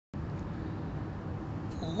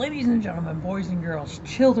Ladies and gentlemen, boys and girls,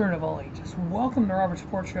 children of all ages, welcome to Robert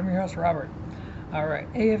Sports Show. I'm your host, Robert. All right,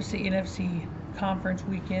 AFC, NFC conference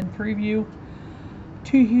weekend preview.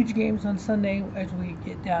 Two huge games on Sunday as we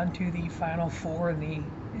get down to the final four in the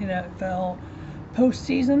NFL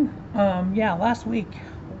postseason. Last week,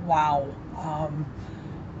 wow.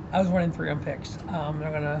 I was 1-3 on picks. I'm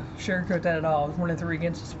not going to sugarcoat that at all. I was 1-3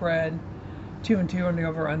 against the spread, 2-2 on the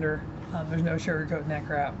over-under. There's no sugarcoating that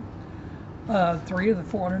crap. Three of the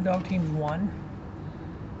four underdog teams won.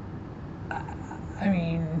 I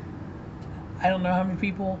mean, I don't know how many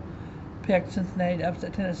people picked Cincinnati to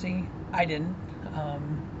upset Tennessee. I didn't.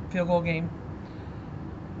 Field goal game.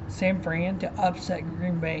 San Fran to upset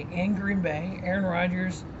Green Bay and Green Bay. Aaron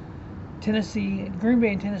Rodgers, Tennessee, Green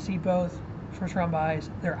Bay and Tennessee both first round byes.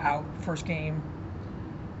 They're out first game.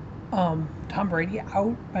 Tom Brady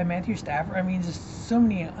out by Matthew Stafford. I mean, just so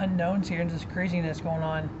many unknowns here and just craziness going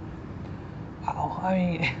on. Wow, I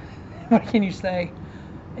mean, what can you say?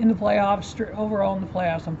 In the playoffs, overall in the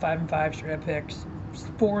playoffs, I'm 5-5 straight up picks,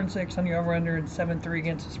 4-6 on the over/under, and 7-3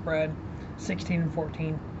 against the spread,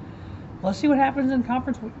 16-14. Let's see what happens in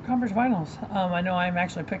conference finals. I know I'm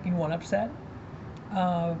actually picking one upset.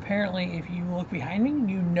 Apparently, if you look behind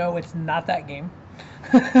me, you know it's not that game.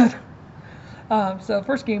 So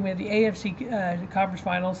first game, we had the AFC conference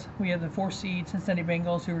finals. We had the 4 seed Cincinnati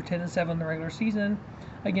Bengals, who were 10-7 in the regular season,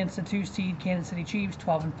 against the 2 seed Kansas City Chiefs,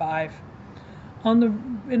 12-5.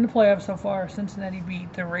 In the playoffs so far, Cincinnati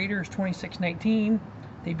beat the Raiders 26-19.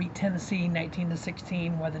 They beat Tennessee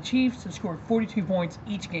 19-16, while the Chiefs have scored 42 points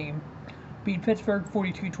each game. Beat Pittsburgh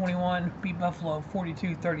 42-21, beat Buffalo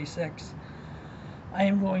 42-36. I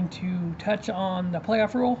am going to touch on the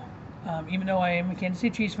playoff rule, even though I am a Kansas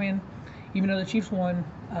City Chiefs fan. Even though the Chiefs won,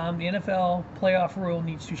 the NFL playoff rule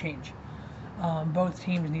needs to change. Both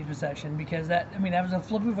teams need possession because that was a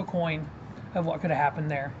flip of a coin of what could have happened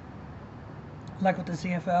there. Like with the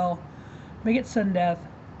CFL, make it sudden death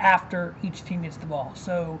after each team gets the ball.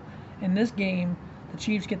 So in this game, the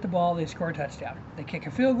Chiefs get the ball, they score a touchdown. They kick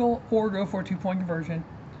a field goal or go for a 2-point conversion.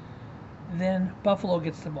 Then Buffalo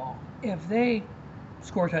gets the ball. If they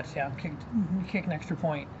score a touchdown, kick an extra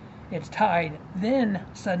point, it's tied, then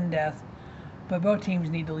sudden death. But both teams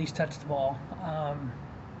need to at least touch the ball.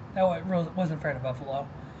 That wasn't fair to Buffalo.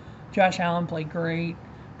 Josh Allen played great.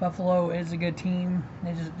 Buffalo is a good team.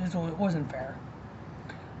 It wasn't fair.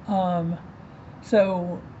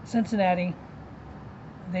 So Cincinnati,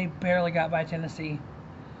 they barely got by Tennessee.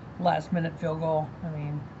 Last minute field goal. I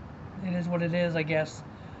mean, it is what it is, I guess,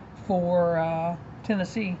 for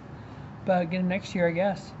Tennessee. But get them next year, I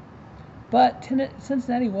guess. But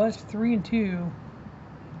Cincinnati was 3-2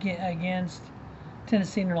 against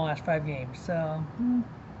Tennessee in their last 5 games. So,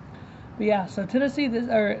 but yeah. So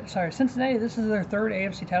Cincinnati. This is their third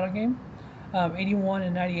AFC title game.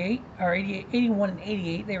 81-98 or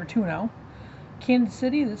 81-88. They were 2-0. Kansas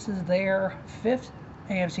City. This is their 5th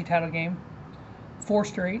AFC title game. 4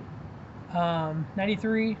 straight.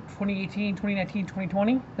 93, 2018, 2019,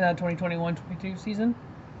 2020, 2021-22 season.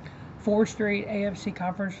 4 straight AFC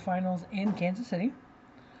conference finals in Kansas City.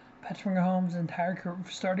 Patrick Mahomes' entire career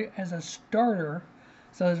started as a starter.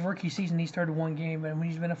 So his rookie season, he started 1 game, and when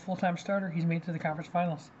he's been a full-time starter, he's made it to the conference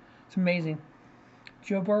finals. It's amazing.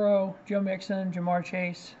 Joe Burrow, Joe Mixon, Jamar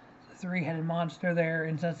Chase, the 3-headed monster there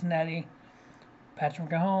in Cincinnati. Patrick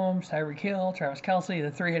Mahomes, Tyreek Hill, Travis Kelce,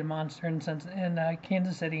 the 3-headed monster in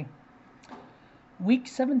Kansas City. Week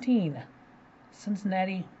 17,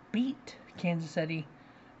 Cincinnati beat Kansas City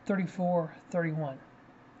 34-31.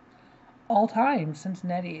 All time,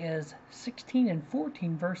 Cincinnati is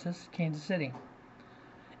 16-14 versus Kansas City.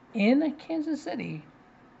 In Kansas City,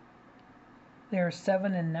 they're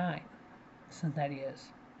 7-9. Cincinnati is.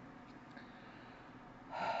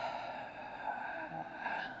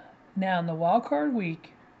 Now, in the wild card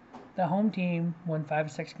week, the home team won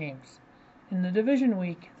 5-6 games. In the division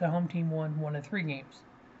week, the home team won 1-3 games.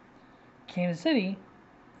 Kansas City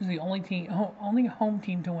was the only home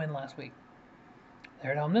team to win last week.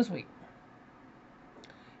 They're at home this week.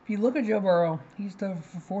 If you look at Joe Burrow, he's thrown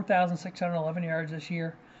for 4,611 yards this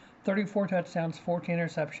year, 34 touchdowns, 14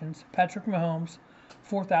 interceptions. Patrick Mahomes,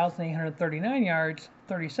 4,839 yards,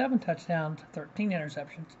 37 touchdowns, 13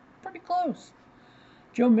 interceptions. Pretty close.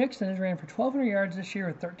 Joe Mixon has ran for 1,200 yards this year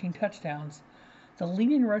with 13 touchdowns. The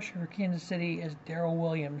leading rusher for Kansas City is Darrell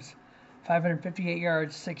Williams, 558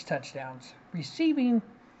 yards, 6 touchdowns. Receiving,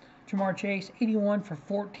 Jamar Chase, 81 for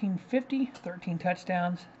 1,450, 13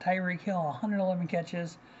 touchdowns. Tyreek Hill, 111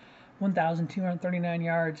 catches, 1,239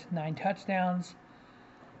 yards, 9 touchdowns.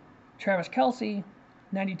 Travis Kelce,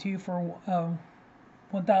 92 for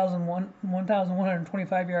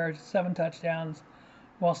 1,125 yards, 7 touchdowns.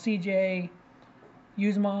 while CJ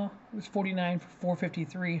Uzomah was 49 for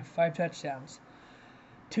 453, 5 touchdowns.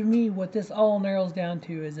 To me, what this all narrows down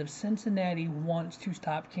to is if Cincinnati wants to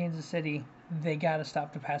stop Kansas City, they got to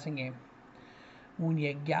stop the passing game. When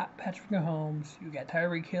you got Patrick Mahomes, you got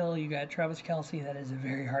Tyreek Hill, you got Travis Kelce, that is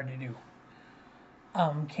very hard to do.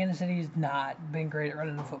 Kansas City's not been great at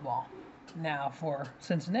running the football. Now, for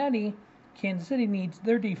Cincinnati, Kansas City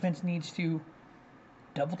their defense needs to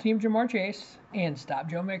double team Jamar Chase and stop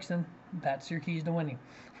Joe Mixon. That's your keys to winning.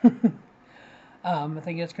 I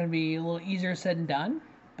think it's going to be a little easier said than done.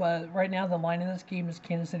 But right now, the line in this game is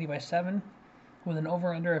Kansas City by 7 with an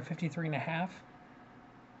over-under of 53.5.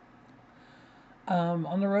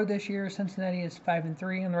 On the road this year, Cincinnati is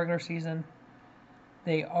 5-3 in the regular season.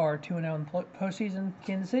 They are 2-0 in the postseason.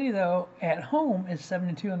 Kansas City, though, at home is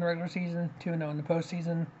 7-2 in the regular season, 2-0 in the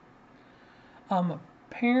postseason.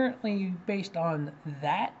 Apparently, based on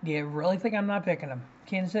that, do you really think I'm not picking them?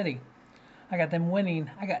 Kansas City. I got them winning.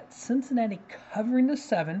 I got Cincinnati covering the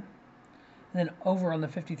 7, and then over on the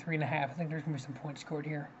 53.5. I think there's going to be some points scored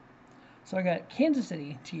here. So I got Kansas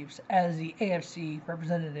City Chiefs as the AFC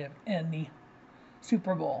representative in the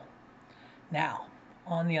Super Bowl. Now,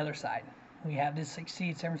 on the other side, we have the 6th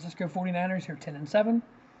seed San Francisco 49ers who are 10-7.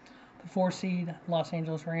 The 4th seed Los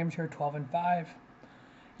Angeles Rams who are 12-5.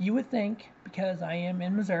 You would think, because I am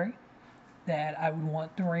in Missouri, that I would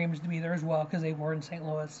want the Rams to be there as well because they were in St.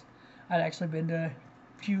 Louis. I'd actually been to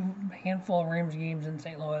a handful of Rams games in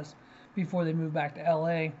St. Louis before they moved back to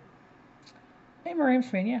LA. I'm a Rams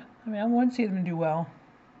fan, yeah. I mean, I want to see them do well.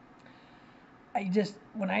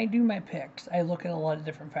 When I do my picks, I look at a lot of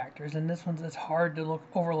different factors, and it's hard to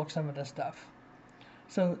overlook some of this stuff.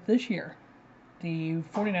 So this year, the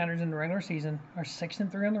 49ers in the regular season are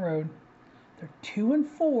 6-3 on the road. They're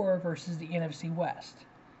 2-4 versus the NFC West.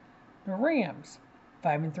 The Rams,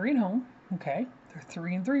 5-3 at home. Okay, they're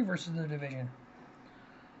 3-3 versus the division.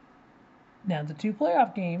 Now the 2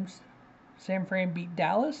 playoff games, San Fran beat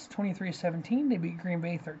Dallas 23-17. They beat Green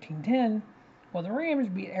Bay 13-10. While the Rams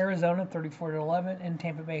beat Arizona 34-11 and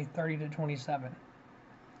Tampa Bay 30-27.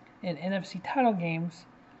 In NFC title games,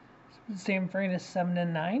 San Fran is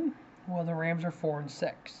 7-9, while the Rams are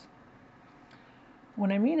 4-6.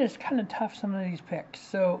 What I mean is kind of tough, some of these picks.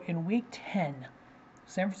 So in Week 10,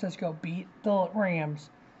 San Francisco beat the Rams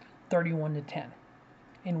 31-10.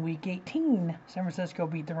 In Week 18, San Francisco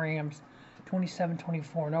beat the Rams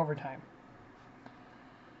 27-24 in overtime.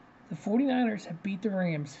 The 49ers have beat the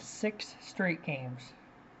Rams 6 straight games.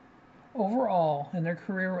 Overall, in their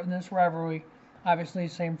career in this rivalry, obviously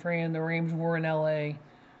San Fran, the Rams were in LA.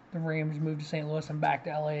 The Rams moved to St. Louis and back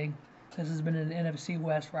to LA. This has been an NFC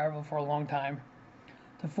West rival for a long time.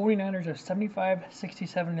 The 49ers are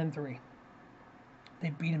 75-67-3. They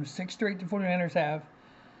beat them 6 straight, the 49ers have.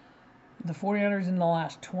 The 49ers in the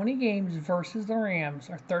last 20 games versus the Rams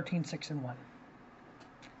are 13-6-1.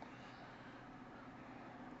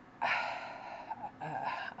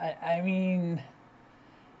 I mean,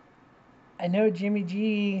 I know Jimmy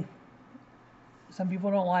G, some people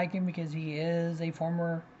don't like him because he is a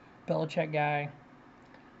former Belichick guy.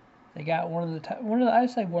 They got one of the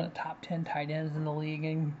top 10 tight ends in the league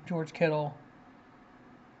in George Kittle.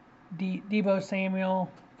 Deebo Samuel,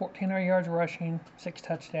 1,400 yards rushing, 6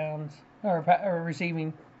 touchdowns, or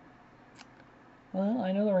receiving. Well,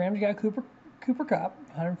 I know the Rams got Cooper Kupp,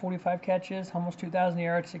 145 catches, almost 2,000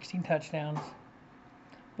 yards, 16 touchdowns.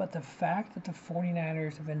 But the fact that the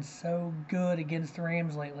 49ers have been so good against the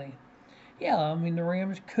Rams lately, yeah, I mean, the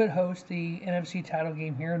Rams could host the NFC title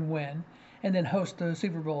game here and win, and then host the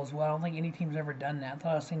Super Bowl as well. I don't think any team's ever done that. I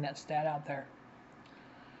thought I was seeing that stat out there.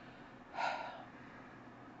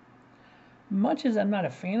 Much as I'm not a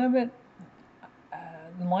fan of it,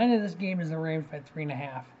 the line of this game is the Rams by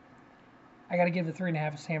 3.5. I got to give the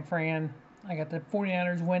 3.5 to San Fran. I got the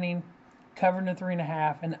 49ers winning, covering the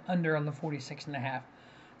 3.5, and under on the 46.5.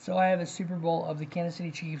 So I have a Super Bowl of the Kansas City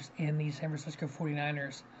Chiefs and the San Francisco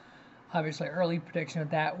 49ers. Obviously, early prediction of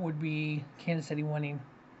that would be Kansas City winning.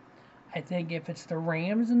 I think if it's the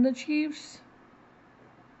Rams and the Chiefs,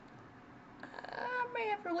 I may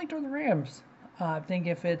have to lean toward the Rams. I think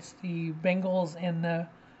if it's the Bengals and the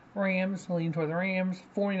Rams, I'll lean toward the Rams.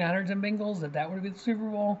 49ers and Bengals, that would be the Super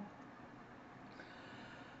Bowl.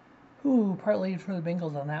 Ooh, probably lean for the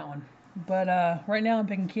Bengals on that one. But right now I'm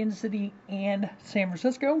picking Kansas City and San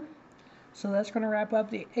Francisco. So that's going to wrap up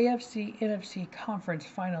the AFC NFC Conference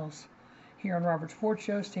Finals here on Robert Sports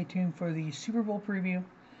Show. Stay tuned for the Super Bowl preview.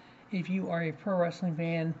 If you are a pro wrestling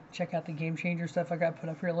fan, check out the Game Changer stuff I got put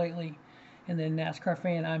up here lately. And then NASCAR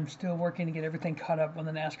fan, I'm still working to get everything caught up on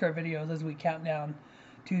the NASCAR videos as we count down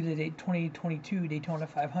to the 2022 Daytona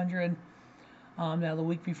 500. Now, the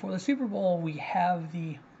week before the Super Bowl, we have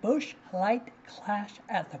the Busch Light Clash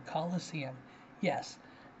at the Coliseum. Yes,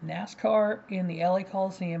 NASCAR in the LA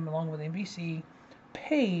Coliseum, along with NBC,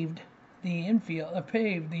 paved the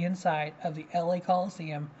inside of the LA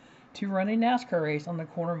Coliseum to run a NASCAR race on the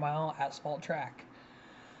quarter mile asphalt track.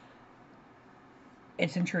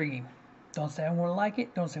 It's intriguing. Don't say I want to like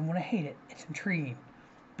it. Don't say I want to hate it. It's intriguing.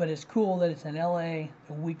 But it's cool that it's in LA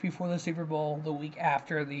the week before the Super Bowl, the week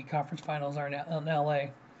after the conference finals are in LA.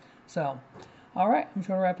 So, all right, I'm just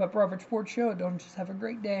going to wrap up Robert Sports Show. Don't just have a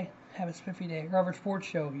great day. Have a spiffy day. Robert Sports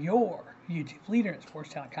Show, your YouTube leader in sports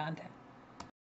talent content.